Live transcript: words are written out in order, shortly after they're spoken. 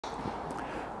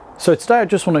So today I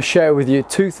just want to share with you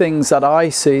two things that I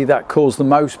see that cause the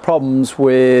most problems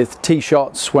with tee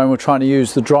shots when we're trying to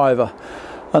use the driver.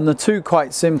 And the two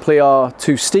quite simply are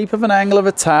too steep of an angle of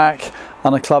attack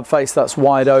and a club face that's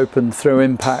wide open through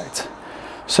impact.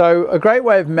 So a great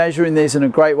way of measuring these and a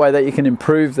great way that you can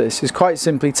improve this is quite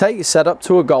simply take your setup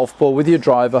to a golf ball with your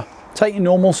driver, take your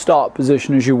normal start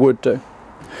position as you would do,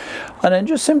 and then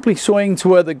just simply swing to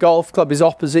where the golf club is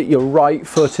opposite your right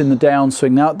foot in the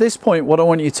downswing. Now at this point what I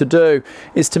want you to do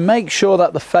is to make sure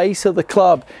that the face of the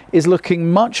club is looking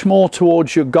much more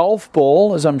towards your golf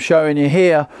ball, as I'm showing you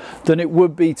here, than it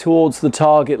would be towards the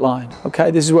target line. Okay,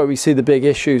 this is where we see the big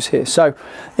issues here. So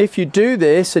if you do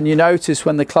this and you notice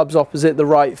when the club's opposite the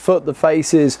right foot, the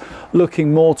face is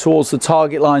looking more towards the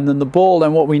target line than the ball,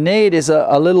 then what we need is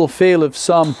a little feel of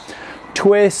some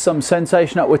twist, some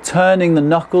sensation that we're turning the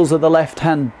knuckles of the left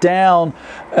hand down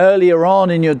earlier on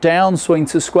in your downswing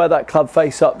to square that club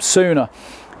face up sooner.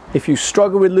 If you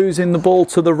struggle with losing the ball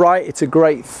to the right, it's a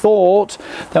great thought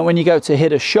that when you go to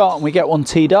hit a shot, and we get one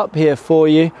teed up here for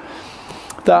you,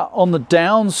 that on the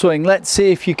downswing, let's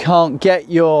see if you can't get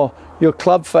your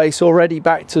club face already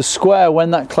back to square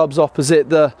when that club's opposite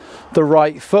the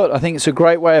right foot. I think it's a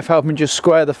great way of helping just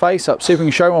square the face up. See if we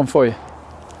can show one for you.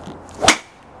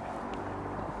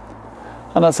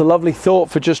 And that's a lovely thought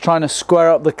for just trying to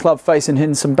square up the club face and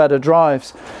hitting some better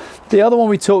drives. The other one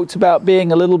we talked about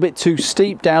being a little bit too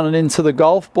steep down and into the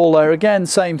golf ball there. Again,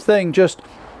 same thing, just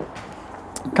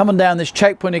coming down this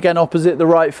checkpoint again opposite the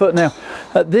right foot. Now,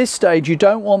 at this stage, you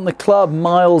don't want the club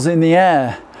miles in the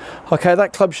air. Okay,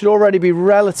 that club should already be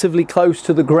relatively close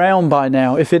to the ground by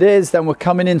now. If it is, then we're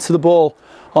coming into the ball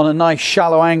on a nice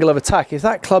shallow angle of attack. If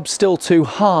that club's still too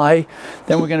high,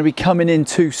 then we're going to be coming in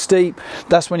too steep.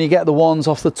 That's when you get the ones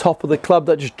off the top of the club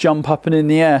that just jump up and in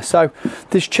the air. So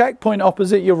this checkpoint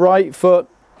opposite your right foot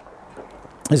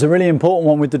is a really important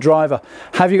one with the driver.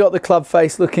 Have you got the club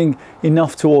face looking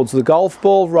enough towards the golf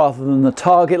ball rather than the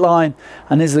target line?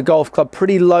 And is the golf club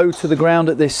pretty low to the ground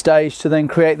at this stage to then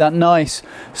create that nice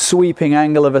sweeping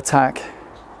angle of attack?